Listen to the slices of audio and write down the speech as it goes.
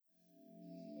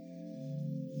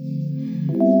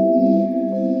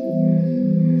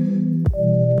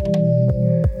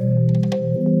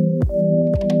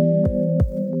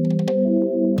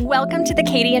to the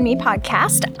Katie and Me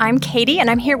podcast. I'm Katie, and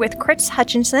I'm here with Chris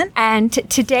Hutchinson. And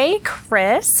today,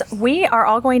 Chris, we are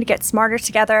all going to get smarter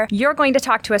together. You're going to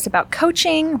talk to us about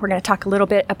coaching. We're going to talk a little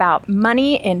bit about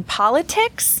money in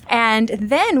politics. And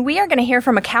then we are going to hear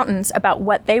from accountants about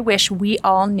what they wish we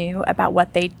all knew about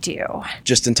what they do.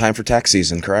 Just in time for tax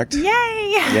season, correct? Yay!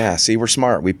 Yeah, see, we're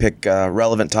smart. We pick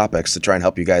relevant topics to try and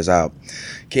help you guys out.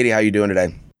 Katie, how you doing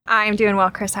today? I'm doing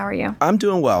well, Chris. How are you? I'm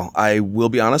doing well. I will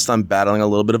be honest, I'm battling a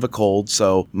little bit of a cold,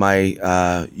 so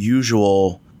my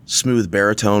usual smooth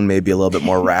baritone may be a little bit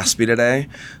more raspy today,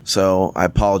 so I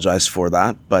apologize for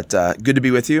that, but good to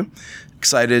be with you.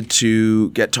 Excited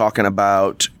to get talking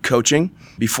about coaching.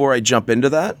 Before I jump into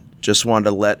that, just wanted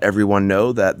to let everyone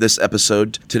know that this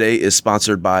episode today is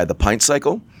sponsored by The Pint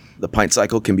Cycle. The Pint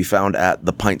Cycle can be found at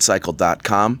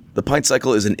thepintcycle.com. The Pint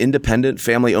Cycle is an independent,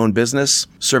 family-owned business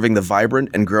serving the vibrant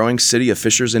and growing city of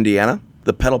Fishers, Indiana.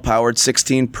 The pedal-powered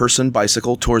 16-person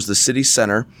bicycle tours the city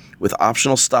center with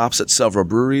optional stops at several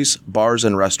breweries, bars,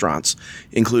 and restaurants,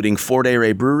 including Fort A.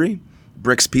 Ray Brewery,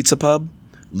 Brick's Pizza Pub,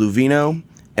 Luvino,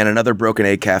 and another Broken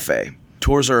Egg Cafe.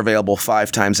 Tours are available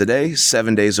 5 times a day,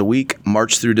 7 days a week,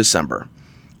 March through December.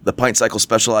 The Pint Cycle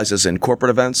specializes in corporate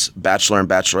events, bachelor and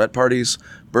bachelorette parties,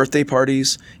 birthday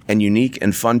parties, and unique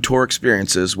and fun tour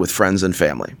experiences with friends and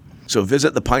family. So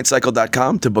visit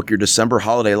thepintcycle.com to book your December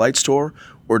Holiday Lights tour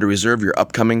or to reserve your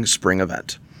upcoming spring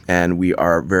event. And we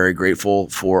are very grateful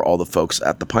for all the folks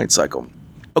at the Pint Cycle.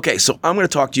 Okay, so I'm going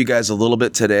to talk to you guys a little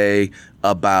bit today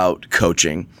about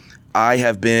coaching. I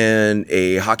have been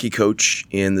a hockey coach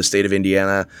in the state of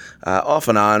Indiana off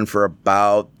and on for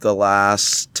about the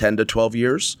last 10 to 12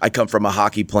 years. I come from a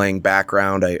hockey playing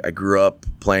background. I grew up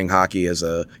playing hockey as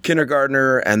a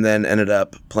kindergartner and then ended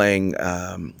up playing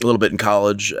a little bit in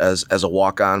college as a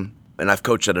walk-on. And I've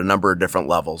coached at a number of different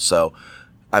levels. So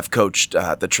I've coached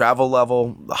at the travel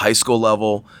level, the high school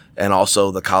level, and also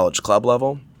the college club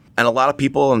level. And a lot of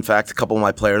people, in fact, a couple of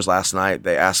my players last night,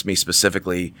 they asked me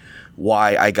specifically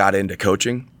why I got into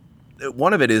coaching.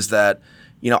 One of it is that,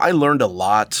 I learned a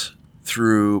lot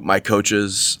through my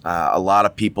coaches, a lot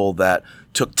of people that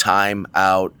took time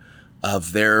out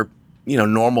of their,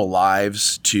 normal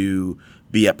lives to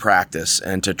be at practice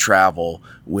and to travel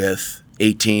with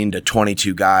 18 to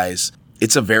 22 guys.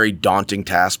 It's a very daunting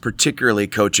task, particularly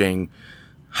coaching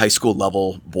high school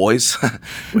level boys,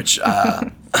 which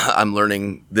I'm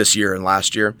learning this year and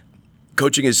last year.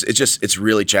 Coaching it's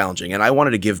really challenging. And I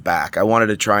wanted to give back. I wanted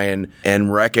to try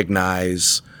and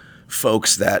recognize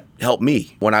folks that helped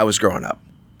me when I was growing up.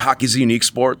 Hockey's a unique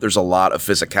sport. There's a lot of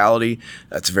physicality.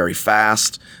 It's very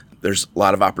fast. There's a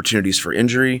lot of opportunities for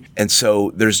injury. And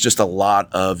so there's just a lot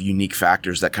of unique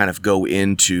factors that kind of go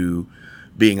into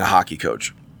being a hockey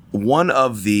coach. One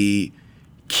of the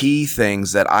key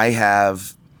things that I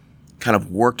have kind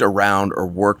of worked around or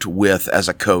worked with as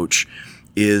a coach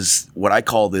is what I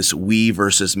call this we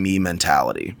versus me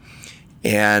mentality.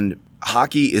 And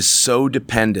hockey is so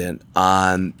dependent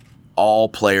on all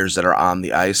players that are on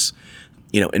the ice.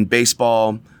 In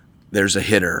baseball, there's a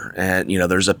hitter and,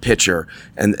 there's a pitcher,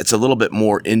 and it's a little bit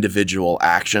more individual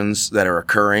actions that are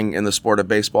occurring in the sport of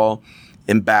baseball.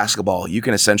 In basketball, you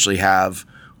can essentially have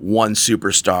one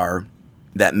superstar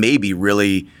that may be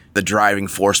really the driving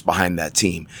force behind that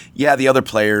team. Yeah, the other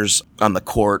players on the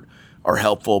court are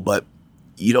helpful, but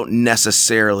you don't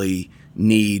necessarily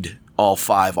need all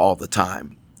 5 all the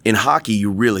time. In hockey, you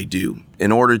really do.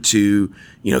 In order to,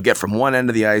 get from one end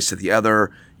of the ice to the other,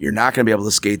 you're not going to be able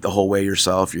to skate the whole way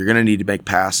yourself. You're going to need to make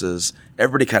passes.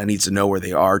 Everybody kind of needs to know where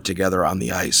they are together on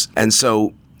the ice. And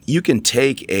so you can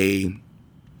take a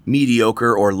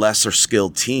mediocre or lesser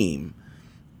skilled team,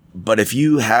 but if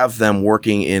you have them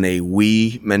working in a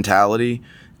we mentality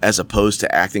as opposed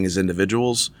to acting as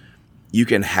individuals, you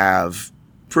can have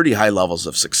pretty high levels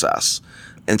of success.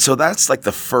 And so that's like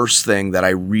the first thing that I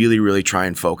really, really try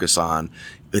and focus on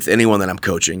with anyone that I'm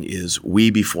coaching is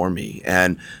we before me.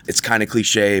 And it's kind of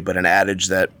cliche, but an adage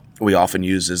that we often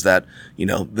use is that,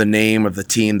 the name of the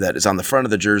team that is on the front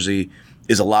of the jersey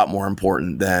is a lot more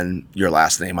important than your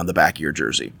last name on the back of your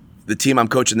jersey. The team I'm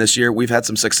coaching this year, we've had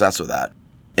some success with that.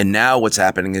 And now what's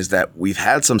happening is that we've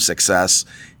had some success,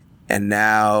 and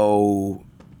now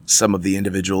some of the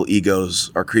individual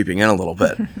egos are creeping in a little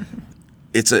bit.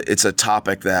 It's a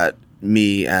topic that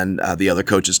me and the other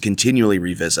coaches continually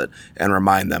revisit and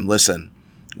remind them, listen,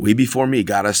 we before me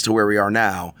got us to where we are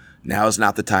now. Now is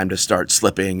not the time to start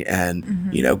slipping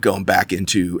and, going back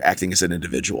into acting as an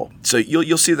individual. So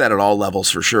you'll see that at all levels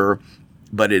for sure,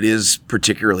 but it is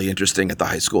particularly interesting at the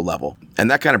high school level. And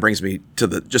that kind of brings me to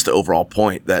the overall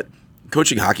point that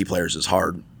coaching hockey players is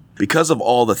hard. Because of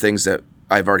all the things that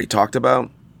I've already talked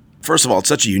about, first of all, it's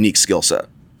such a unique skill set.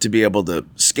 to be able to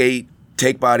skate,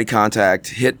 take body contact,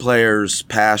 hit players,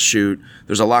 pass, shoot.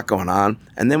 There's a lot going on.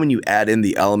 And then when you add in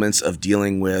the elements of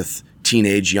dealing with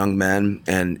teenage young men,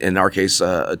 and in our case,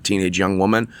 a teenage young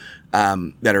woman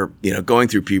that are going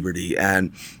through puberty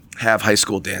and have high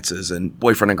school dances and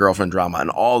boyfriend and girlfriend drama and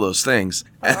all those things,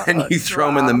 and then you throw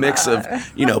them in the mix of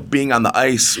being on the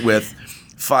ice with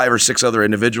 5 or 6 other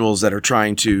individuals that are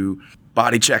trying to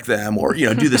body check them or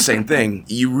do the same thing.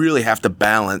 You really have to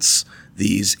balance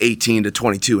these 18 to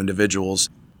 22 individuals.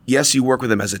 Yes, you work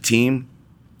with them as a team,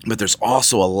 but there's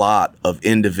also a lot of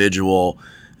individual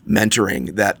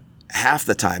mentoring that half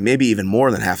the time, maybe even more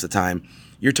than half the time,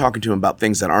 you're talking to them about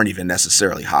things that aren't even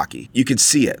necessarily hockey. You can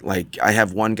see it. Like, I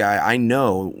have one guy, I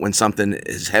know when something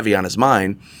is heavy on his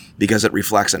mind because it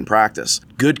reflects in practice.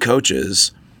 Good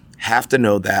coaches have to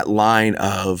know that line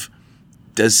of,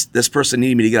 does this person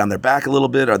need me to get on their back a little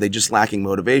bit? Are they just lacking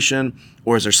motivation?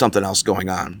 Or is there something else going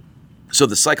on? So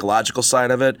the psychological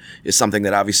side of it is something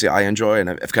that obviously I enjoy, and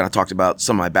I've kind of talked about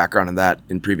some of my background in that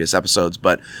in previous episodes.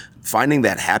 But finding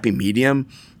that happy medium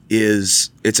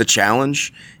it's a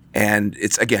challenge. And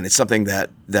it's something that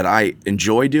I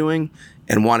enjoy doing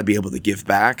and want to be able to give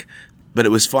back. But it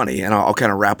was funny, and I'll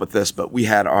kind of wrap with this, but we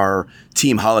had our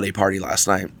team holiday party last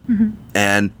night. Mm-hmm.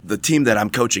 And the team that I'm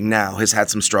coaching now has had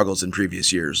some struggles in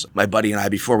previous years. My buddy and I,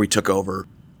 before we took over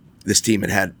this team,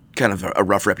 had kind of a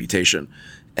rough reputation.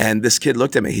 And this kid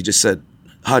looked at me. He just said,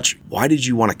 "Hutch, why did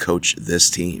you want to coach this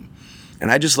team?"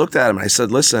 And I just looked at him and I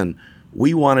said, "Listen,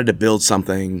 we wanted to build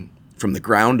something from the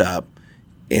ground up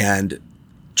and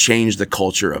change the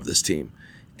culture of this team."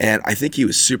 And I think he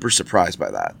was super surprised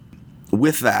by that.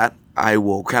 With that, I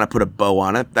will kind of put a bow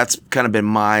on it. That's kind of been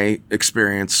my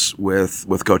experience with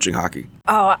coaching hockey.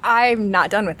 Oh, I'm not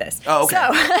done with this. Oh,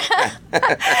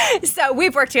 okay. So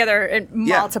we've worked together in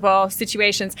multiple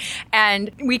situations,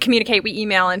 and we communicate, we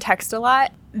email and text a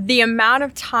lot. The amount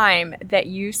of time that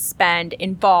you spend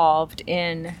involved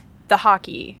in the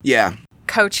hockey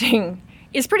coaching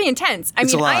is pretty intense. I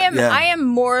mean, I am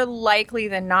more likely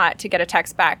than not to get a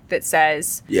text back that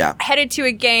says, headed to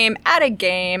a game,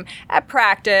 at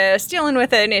practice, dealing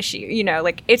with an issue,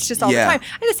 it's just all the time.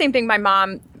 And the same thing, my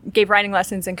mom gave writing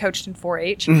lessons and coached in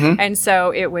 4-H. Mm-hmm. And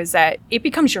so it was it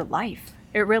becomes your life.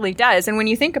 It really does. And when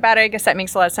you think about it, I guess that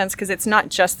makes a lot of sense because it's not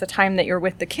just the time that you're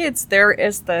with the kids. There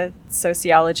is the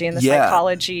sociology and the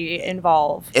psychology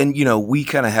involved. And, we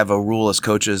kind of have a rule as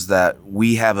coaches that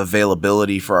we have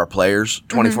availability for our players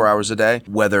 24 hours a day,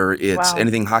 whether it's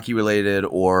anything hockey related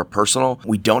or personal.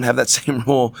 We don't have that same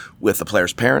rule with the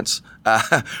players' parents.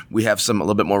 We have a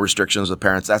little bit more restrictions with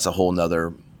parents. That's a whole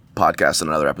nother podcast in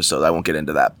another episode. I won't get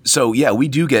into that. So we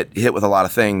do get hit with a lot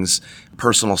of things,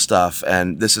 personal stuff,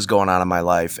 and this is going on in my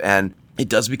life. And it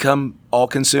does become all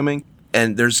consuming.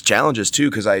 And there's challenges too,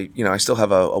 because I still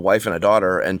have a wife and a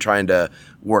daughter and trying to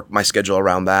work my schedule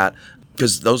around that,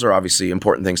 because those are obviously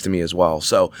important things to me as well.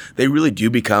 So they really do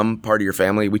become part of your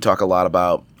family. We talk a lot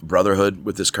about brotherhood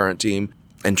with this current team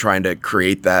and trying to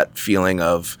create that feeling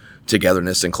of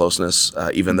togetherness and closeness,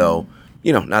 even though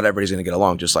not everybody's going to get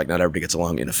along, just like not everybody gets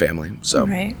along in a family. So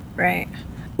Right.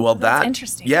 Well, that's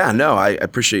interesting. Yeah, no, I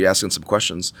appreciate you asking some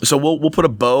questions. So we'll put a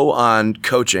bow on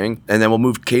coaching, and then we'll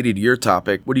move Katie to your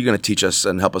topic. What are you going to teach us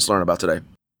and help us learn about today?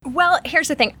 Well, here's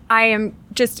the thing. I am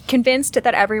just convinced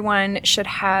that everyone should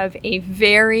have a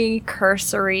very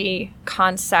cursory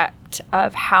concept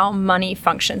of how money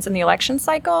functions in the election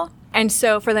cycle. And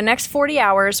so for the next 40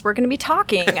 hours, we're going to be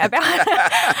talking about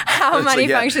how money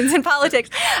functions in politics.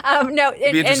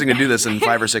 It'd be interesting to do this in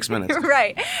 5 or 6 minutes.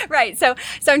 Right. So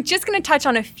I'm just going to touch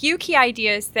on a few key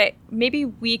ideas that maybe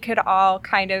we could all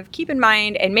kind of keep in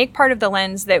mind and make part of the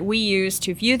lens that we use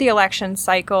to view the election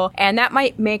cycle. And that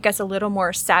might make us a little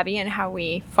more savvy in how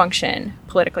we function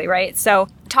politically, right? So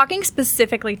talking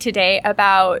specifically today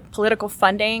about political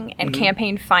funding and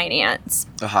campaign finance.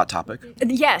 A hot topic.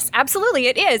 Yes, absolutely.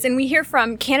 It is. And we hear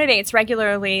from candidates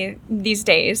regularly these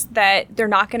days that they're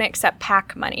not going to accept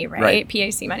PAC money, right?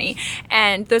 PAC money.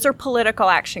 And those are political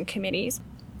action committees.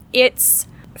 It's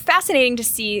fascinating to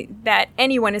see that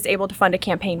anyone is able to fund a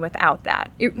campaign without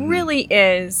that. It really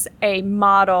is a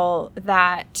model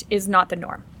that is not the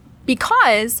norm,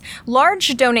 because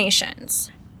large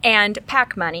donations and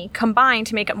PAC money combine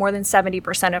to make up more than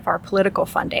 70% of our political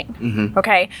funding. Mm-hmm.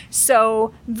 Okay?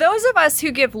 So those of us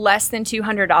who give less than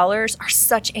 $200 are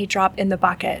such a drop in the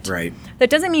bucket. Right.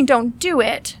 That doesn't mean don't do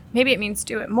it. Maybe it means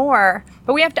do it more.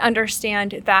 But we have to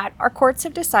understand that our courts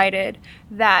have decided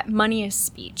that money is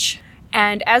speech.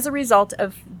 And as a result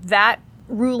of that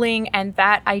ruling and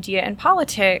that idea in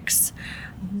politics,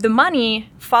 the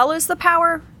money follows the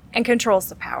power and controls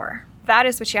the power. That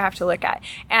is what you have to look at.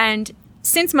 And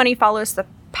since money follows the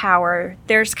power,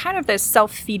 there's kind of this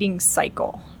self-feeding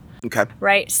cycle, Okay.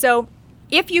 right? So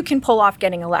if you can pull off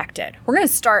getting elected, we're going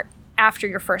to start after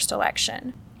your first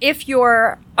election. If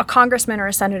you're a congressman or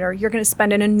a senator, you're going to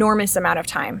spend an enormous amount of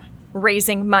time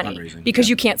raising money because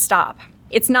you can't stop.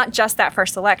 It's not just that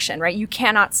first election, right? You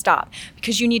cannot stop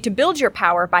because you need to build your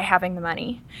power by having the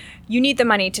money. You need the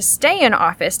money to stay in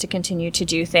office to continue to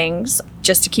do things,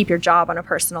 just to keep your job on a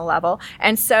personal level.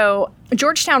 And so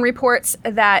Georgetown reports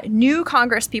that new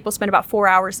Congress people spend about 4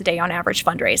 hours a day on average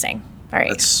fundraising. All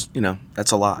right.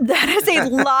 That's a lot. That is a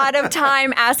lot of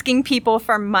time asking people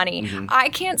for money. Mm-hmm. I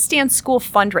can't stand school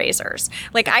fundraisers.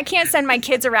 Like, I can't send my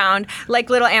kids around like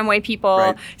little Amway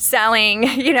people selling,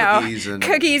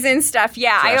 cookies and stuff.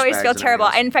 Yeah, I always feel terrible.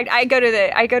 In fact, I go to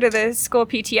the school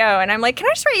PTO and I'm like, can I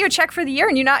just write you a check for the year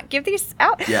and you not give these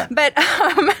out? Yeah. But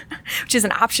which is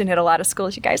an option at a lot of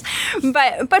schools, you guys.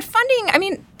 But funding, I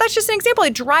mean, that's just an example.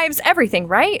 It drives everything,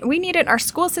 right? We need it in our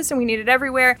school system. We need it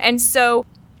everywhere. And so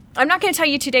I'm not going to tell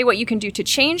you today what you can do to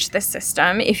change the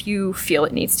system if you feel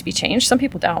it needs to be changed. Some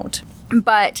people don't.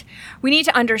 But we need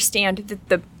to understand that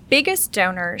the biggest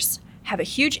donors have a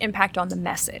huge impact on the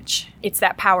message. It's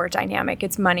that power dynamic.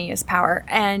 It's money is power.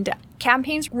 And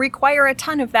campaigns require a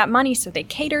ton of that money, so they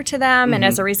cater to them. Mm-hmm. And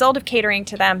as a result of catering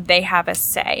to them, they have a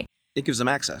say. It gives them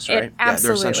access, right? It absolutely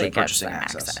they're essentially gives purchasing them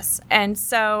access. And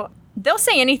so they'll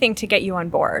say anything to get you on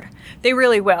board. They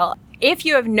really will. If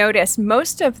you have noticed,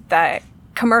 most of the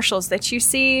commercials that you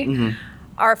see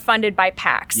are funded by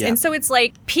PACs. Yeah. And so it's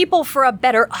like People for a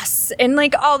Better Us and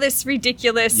like all this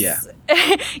ridiculous,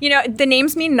 the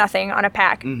names mean nothing on a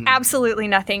PAC. Mm-hmm. Absolutely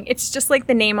nothing. It's just like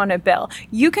the name on a bill.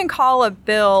 You can call a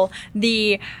bill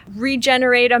the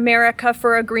Regenerate America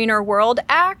for a Greener World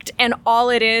Act, and all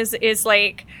it is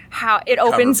like how it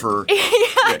opens for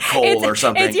coal or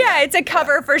something. It's a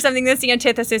cover for something that's the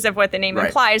antithesis of what the name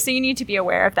implies. So you need to be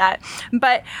aware of that.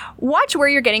 But watch where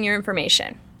you're getting your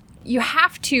information. You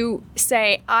have to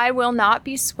say, I will not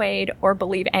be swayed or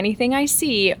believe anything I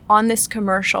see on this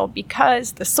commercial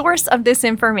because the source of this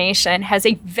information has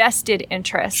a vested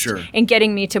interest in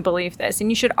getting me to believe this.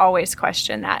 And you should always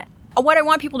question that. What I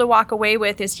want people to walk away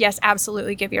with is, yes,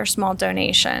 absolutely give your small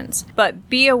donations, but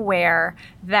be aware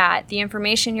that the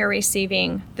information you're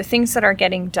receiving, the things that are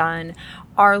getting done,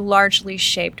 are largely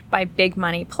shaped by big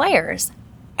money players.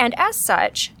 And as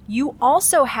such, you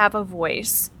also have a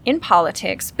voice in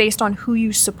politics based on who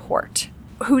you support,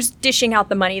 who's dishing out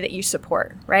the money that you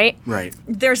support, right? Right.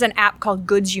 There's an app called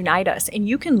Goods Unite Us, and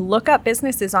you can look up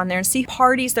businesses on there and see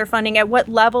parties they're funding, at what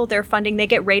level they're funding. They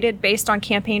get rated based on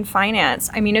campaign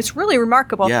finance. I mean, it's really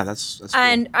remarkable. Yeah, that's cool.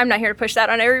 And I'm not here to push that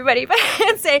on everybody, but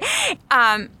I'd say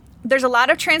there's a lot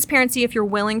of transparency if you're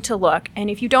willing to look. And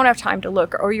if you don't have time to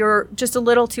look, or you're just a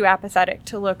little too apathetic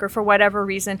to look, or for whatever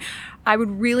reason, I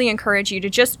would really encourage you to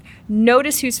just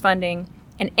notice who's funding.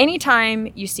 And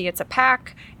anytime you see it's a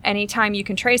PAC, anytime you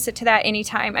can trace it to that,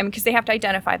 because they have to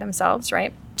identify themselves,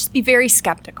 right? Just be very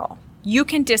skeptical. You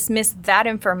can dismiss that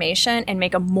information and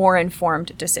make a more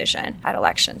informed decision at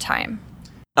election time.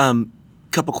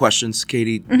 Couple questions,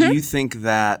 Katie. Mm-hmm. Do you think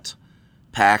that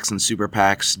PACs and super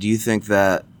PACs, do you think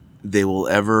that they will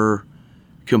ever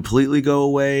completely go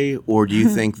away, or do you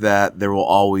think that there will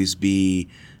always be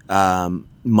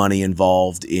money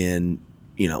involved in,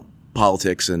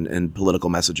 politics and political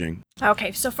messaging?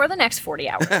 Okay, so for the next 40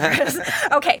 hours.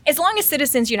 Okay, as long as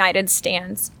Citizens United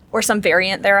stands, or some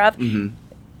variant thereof,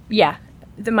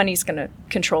 the money's going to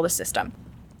control the system.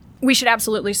 We should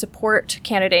absolutely support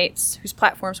candidates whose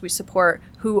platforms we support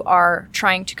who are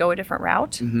trying to go a different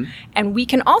route. Mm-hmm. And we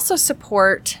can also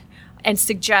support and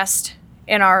suggest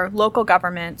in our local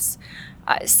governments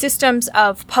systems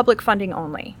of public funding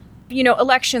only.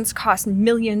 Elections cost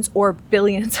millions or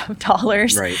billions of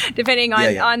dollars, depending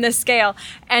on the scale.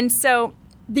 And so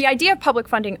the idea of public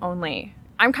funding only,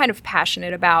 I'm kind of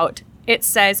passionate about. It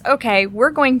says, okay, we're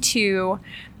going to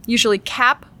usually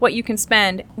cap what you can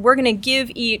spend. We're going to give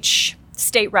each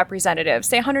state representative,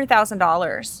 say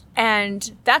 $100,000,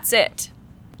 and that's it.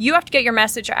 You have to get your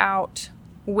message out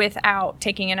without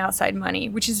taking in outside money,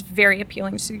 which is very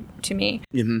appealing to me.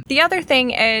 Mm-hmm. The other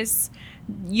thing is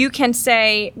you can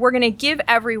say, we're going to give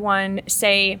everyone,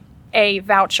 say, a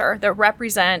voucher that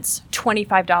represents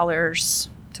 $25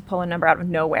 to pull a number out of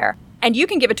nowhere. And you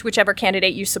can give it to whichever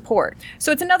candidate you support.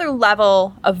 So it's another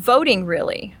level of voting,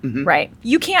 really, right?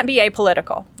 You can't be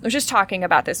apolitical. I was just talking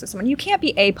about this with someone. You can't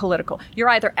be apolitical. You're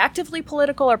either actively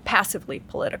political or passively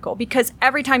political, because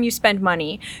every time you spend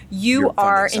money, you're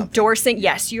endorsing,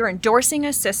 you're endorsing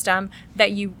a system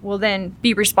that you will then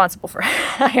be responsible for,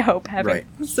 I hope, having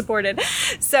supported.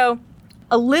 So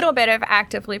a little bit of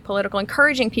actively political,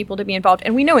 encouraging people to be involved.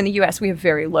 And we know in the U.S. we have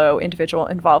very low individual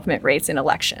involvement rates in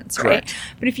elections, right? Correct.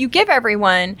 But if you give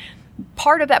everyone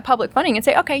part of that public funding and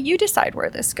say, okay, you decide where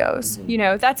this goes. You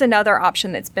know, that's another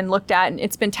option that's been looked at, and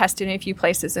it's been tested in a few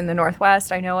places in the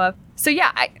Northwest I know of. So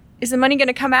yeah, is the money going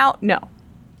to come out? No.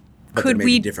 But Could there may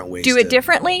we be different ways do it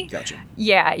differently? Gotcha.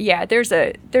 Yeah. There's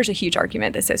a huge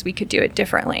argument that says we could do it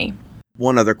differently.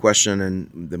 One other question,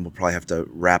 and then we'll probably have to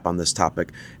wrap on this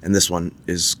topic. And this one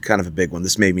is kind of a big one.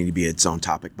 This may need to be its own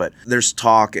topic, but there's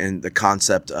talk and the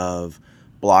concept of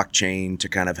blockchain to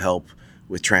kind of help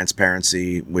with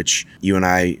transparency, which you and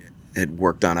I had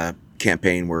worked on a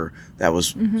campaign where that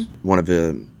was one of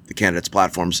the candidates'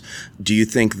 platforms. Do you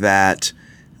think that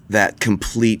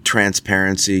complete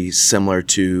transparency similar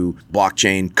to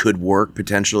blockchain could work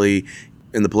potentially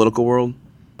in the political world?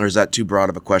 Or is that too broad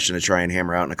of a question to try and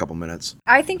hammer out in a couple minutes?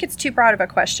 I think it's too broad of a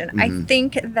question. I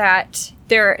think that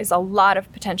there is a lot of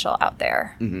potential out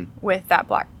there with that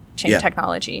blockchain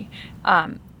technology.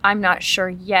 I'm not sure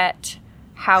yet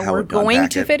how we're going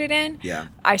to fit it in. Yeah.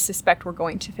 I suspect we're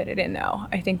going to fit it in, though.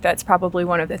 I think that's probably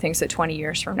one of the things that 20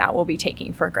 years from now we'll be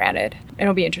taking for granted.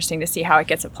 It'll be interesting to see how it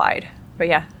gets applied. But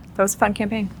yeah, that was a fun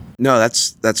campaign. No,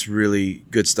 that's really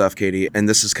good stuff, Katie. And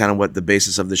this is kind of what the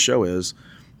basis of the show is.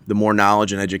 The more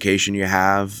knowledge and education you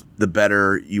have, the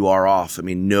better you are off. I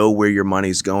mean, know where your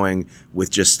money's going with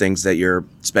just things that you're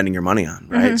spending your money on,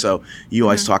 right? So you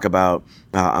always talk about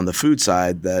on the food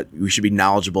side that we should be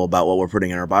knowledgeable about what we're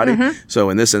putting in our body. So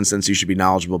in this instance, you should be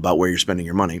knowledgeable about where you're spending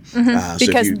your money.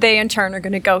 Because they in turn are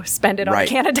going to go spend it on a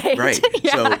candidate. Right.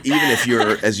 So even if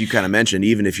you're, as you kind of mentioned,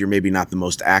 even if you're maybe not the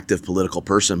most active political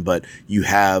person, but you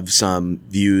have some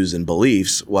views and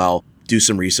beliefs, well, do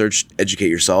some research, educate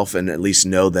yourself, and at least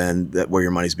know then that where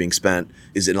your money's being spent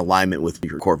is in alignment with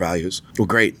your core values. Well,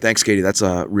 great. Thanks, Katie. That's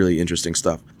really interesting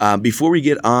stuff. Before we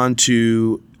get on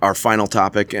to our final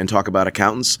topic and talk about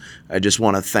accountants, I just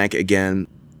want to thank again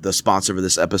the sponsor of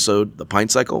this episode, the Pint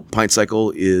Cycle. Pint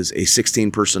Cycle is a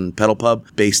 16-person pedal pub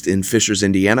based in Fishers,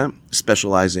 Indiana,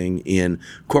 specializing in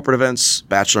corporate events,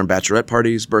 bachelor and bachelorette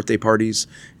parties, birthday parties,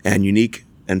 and unique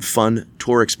and fun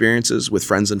tour experiences with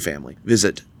friends and family.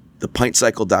 Visit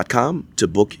thepintcycle.com to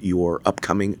book your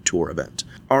upcoming tour event.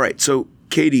 All right, so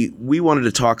Katie, we wanted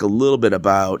to talk a little bit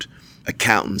about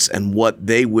accountants and what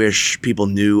they wish people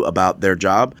knew about their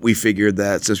job. We figured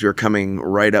that since we were coming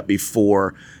right up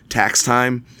before tax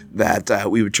time,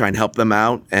 that we would try and help them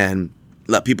out and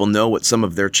let people know what some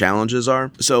of their challenges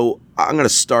are. So I'm going to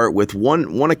start with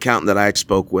one accountant that I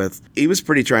spoke with. He was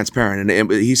pretty transparent,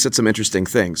 and he said some interesting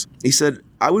things. He said,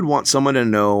 I would want someone to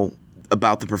know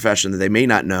about the profession that they may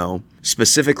not know,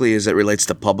 specifically as it relates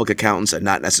to public accountants and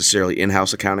not necessarily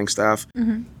in-house accounting staff,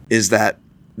 is that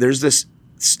there's this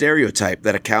stereotype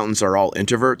that accountants are all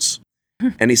introverts.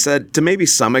 And he said, to maybe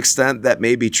some extent, that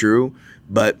may be true,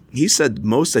 but he said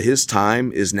most of his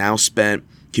time is now spent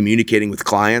communicating with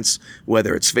clients,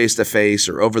 whether it's face-to-face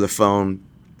or over the phone,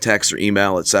 text or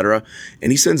email, etc.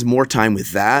 And he spends more time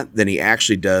with that than he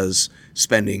actually does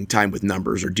spending time with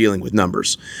numbers or dealing with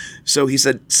numbers. So he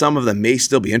said some of them may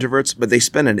still be introverts, but they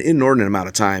spend an inordinate amount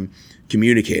of time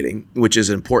communicating, which is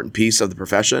an important piece of the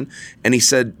profession. And he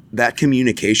said that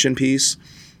communication piece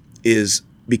is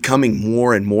becoming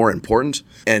more and more important,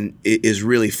 and it is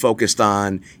really focused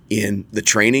on in the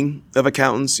training of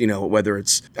accountants, whether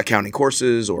it's accounting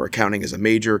courses or accounting as a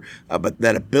major, but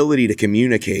that ability to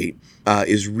communicate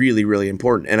is really, really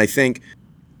important. And I think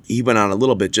he went on a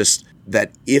little bit just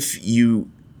that if you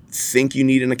think you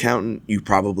need an accountant, you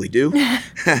probably do. I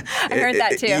heard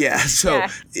that too. Yeah. So,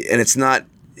 and it's not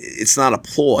a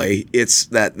ploy. It's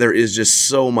that there is just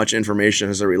so much information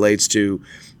as it relates to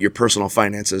your personal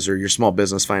finances or your small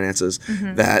business finances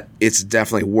that it's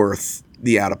definitely worth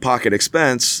the out-of-pocket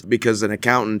expense, because an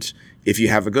accountant, if you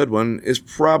have a good one, is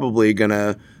probably going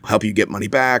to help you get money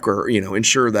back or,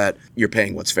 ensure that you're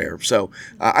paying what's fair. So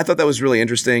I thought that was really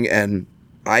interesting. And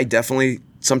I definitely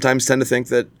sometimes tend to think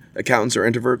that accountants are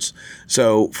introverts.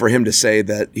 So for him to say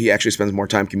that he actually spends more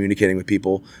time communicating with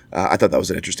people, I thought that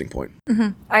was an interesting point.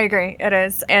 I agree. It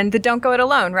is. And the don't go it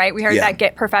alone, right? We heard that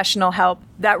get professional help.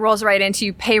 That rolls right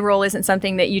into payroll isn't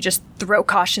something that you just throw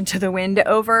caution to the wind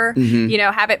over.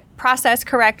 Have it processed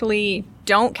correctly.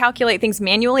 Don't calculate things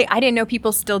manually. I didn't know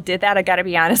people still did that. I got to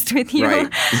be honest with you. Right.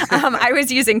 I was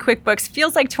using QuickBooks,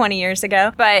 feels like 20 years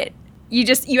ago, but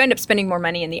you end up spending more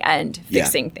money in the end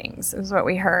fixing things, is what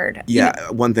we heard. Yeah.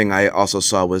 One thing I also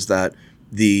saw was that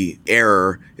the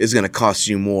error is going to cost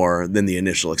you more than the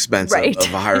initial expense Right. of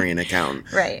hiring an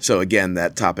accountant. Right. So again,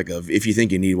 that topic of if you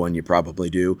think you need one, you probably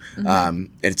do.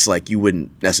 It's like you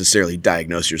wouldn't necessarily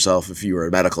diagnose yourself if you were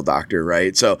a medical doctor,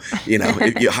 right? So,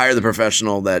 if you hire the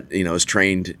professional that, is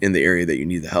trained in the area that you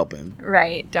need the help in.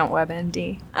 Right. Don't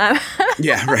WebMD.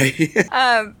 Yeah,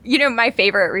 right. My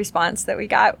favorite response that we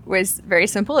got was very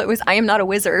simple. It was, I am not a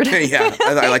wizard. Yeah,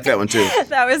 I like that one too.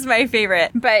 That was my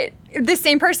favorite. But the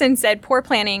same person said poor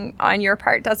planning on your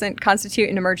part doesn't constitute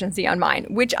an emergency on mine,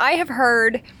 which I have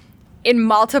heard in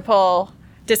multiple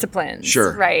disciplines.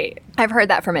 Sure. Right. I've heard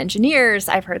that from engineers.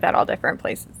 I've heard that all different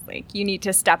places. Like, you need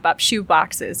to step up. Shoe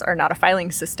boxes are not a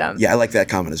filing system. Yeah, I like that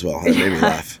comment as well. That made me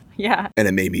laugh. Yeah. And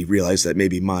it made me realize that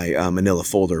maybe my manila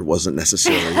folder wasn't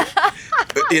necessarily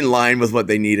in line with what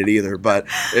they needed either. But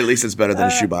at least it's better than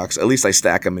a shoebox. At least I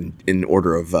stack them in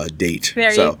order of date.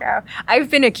 There you go. I've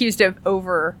been accused of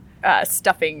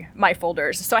stuffing my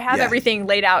folders. So I have everything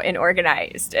laid out and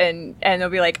organized, and they'll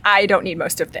be like, I don't need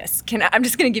most of this. I'm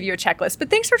just going to give you a checklist, but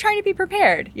thanks for trying to be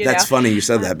prepared. That's funny you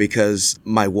said that, because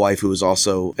my wife, who is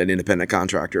also an independent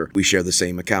contractor, we share the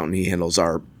same accountant. He handles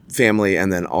our family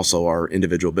and then also our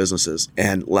individual businesses.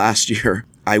 And last year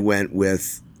I went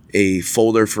with a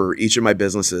folder for each of my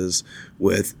businesses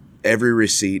with every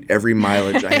receipt, every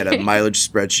mileage. I had a mileage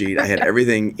spreadsheet. I had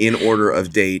everything in order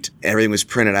of date. Everything was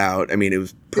printed out. I mean, it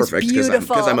was perfect because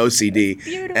I'm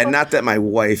OCD. And not that my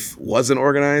wife wasn't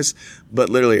organized, but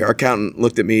literally our accountant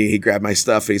looked at me, he grabbed my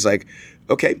stuff, and he's like,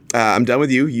 okay, I'm done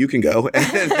with you. You can go.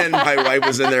 And then my wife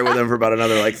was in there with him for about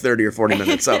another 30 or 40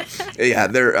 minutes. So yeah,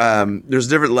 there's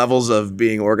different levels of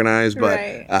being organized, but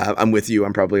right. I'm with you.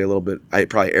 I probably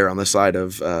err on the side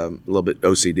of a little bit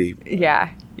OCD.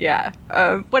 Yeah.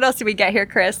 What else did we get here,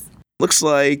 Chris? Looks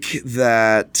like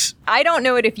that. I don't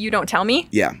know it if you don't tell me.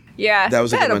 Yeah. That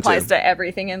was a good one applies too. To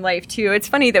everything in life too. It's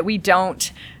funny that we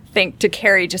don't think to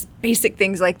carry just basic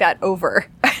things like that over.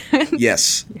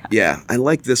 Yes. Yeah. I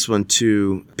like this one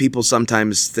too. People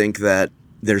sometimes think that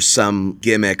there's some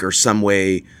gimmick or some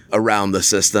way around the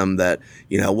system that,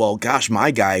 well, gosh,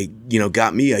 my guy,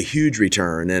 got me a huge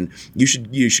return, and you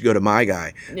should go to my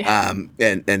guy. Yeah.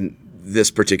 And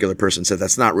this particular person said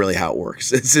that's not really how it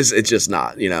works. It's just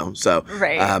not, So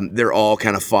right. They're all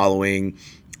kind of following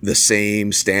the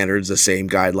same standards, the same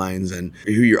guidelines, and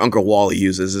who your Uncle Wally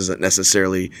uses isn't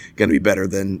necessarily going to be better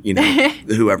than,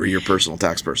 whoever your personal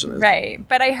tax person is. Right.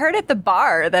 But I heard at the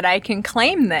bar that I can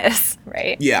claim this,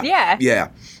 right? Yeah.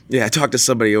 I talked to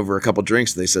somebody over a couple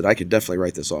drinks. They said I could definitely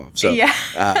write this off. So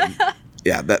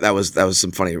that was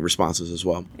some funny responses as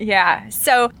well. Yeah.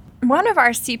 So one of our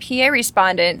CPA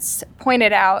respondents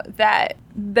pointed out that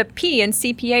the P in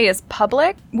CPA is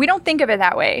public. We don't think of it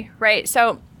that way, right?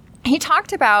 So he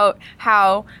talked about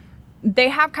how they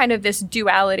have kind of this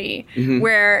duality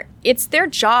where it's their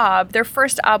job, their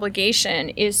first obligation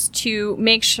is to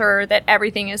make sure that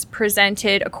everything is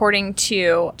presented according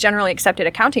to generally accepted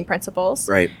accounting principles.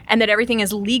 Right. And that everything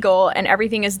is legal and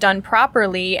everything is done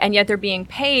properly, and yet they're being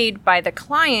paid by the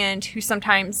client who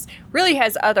sometimes really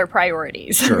has other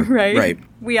priorities. Sure. Right?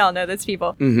 We all know those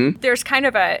people. Mm-hmm. There's kind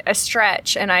of a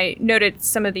stretch, and I noted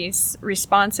some of these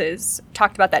responses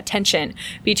talked about that tension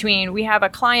between we have a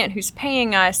client who's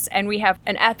paying us and we have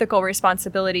an ethical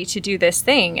responsibility to do this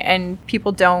thing, and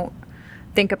people don't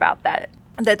think about that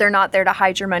they're not there to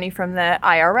hide your money from the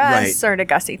IRS or to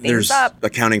gussy things up.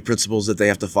 There's accounting principles that they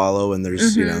have to follow, and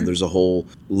there's there's a whole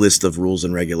list of rules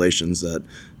and regulations that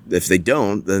if they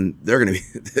don't, then they're going to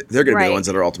be the ones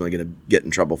that are ultimately going to get in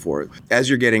trouble for it. As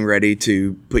you're getting ready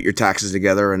to put your taxes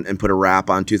together and put a wrap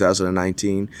on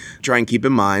 2019, try and keep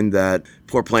in mind that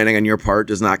poor planning on your part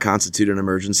does not constitute an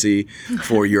emergency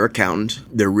for your accountant.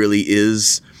 There really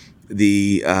is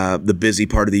the busy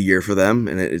part of the year for them,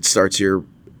 and it starts here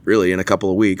really in a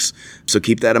couple of weeks. So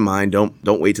keep that in mind.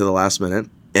 Don't wait till the last minute.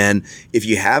 And if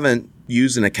you haven't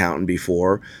used an accountant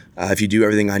before, if you do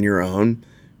everything on your own,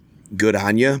 good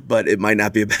on you, but it might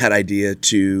not be a bad idea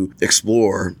to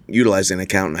explore utilizing an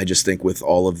accountant. I just think with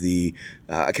all of the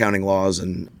accounting laws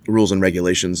and rules and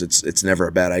regulations, it's never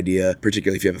a bad idea,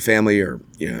 particularly if you have a family or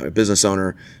a business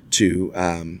owner,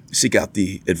 to seek out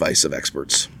the advice of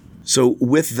experts. So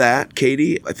with that,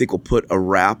 Katie, I think we'll put a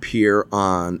wrap here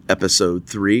on episode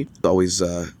 3. Always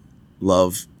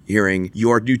love hearing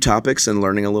your new topics and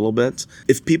learning a little bit.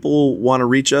 If people want to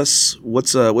reach us,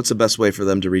 what's the best way for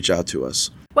them to reach out to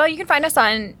us? Well, you can find us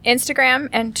on Instagram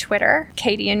and Twitter,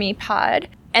 Katie and Me Pod.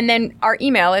 And then our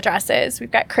email addresses,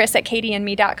 we've got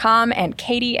Chris@katieandme.com and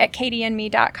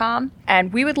Katie@katieandme.com.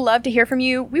 And we would love to hear from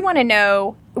you. We want to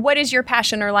know, what is your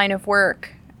passion or line of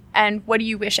work? And what do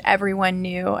you wish everyone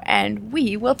knew? And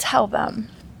we will tell them.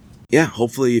 yeah,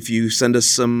 hopefully if you send us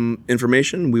some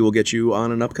information, we will get you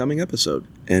on an upcoming episode.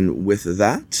 And with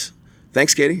that,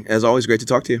 thanks, Katie. As always, great to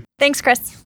talk to you. Thanks, Chris.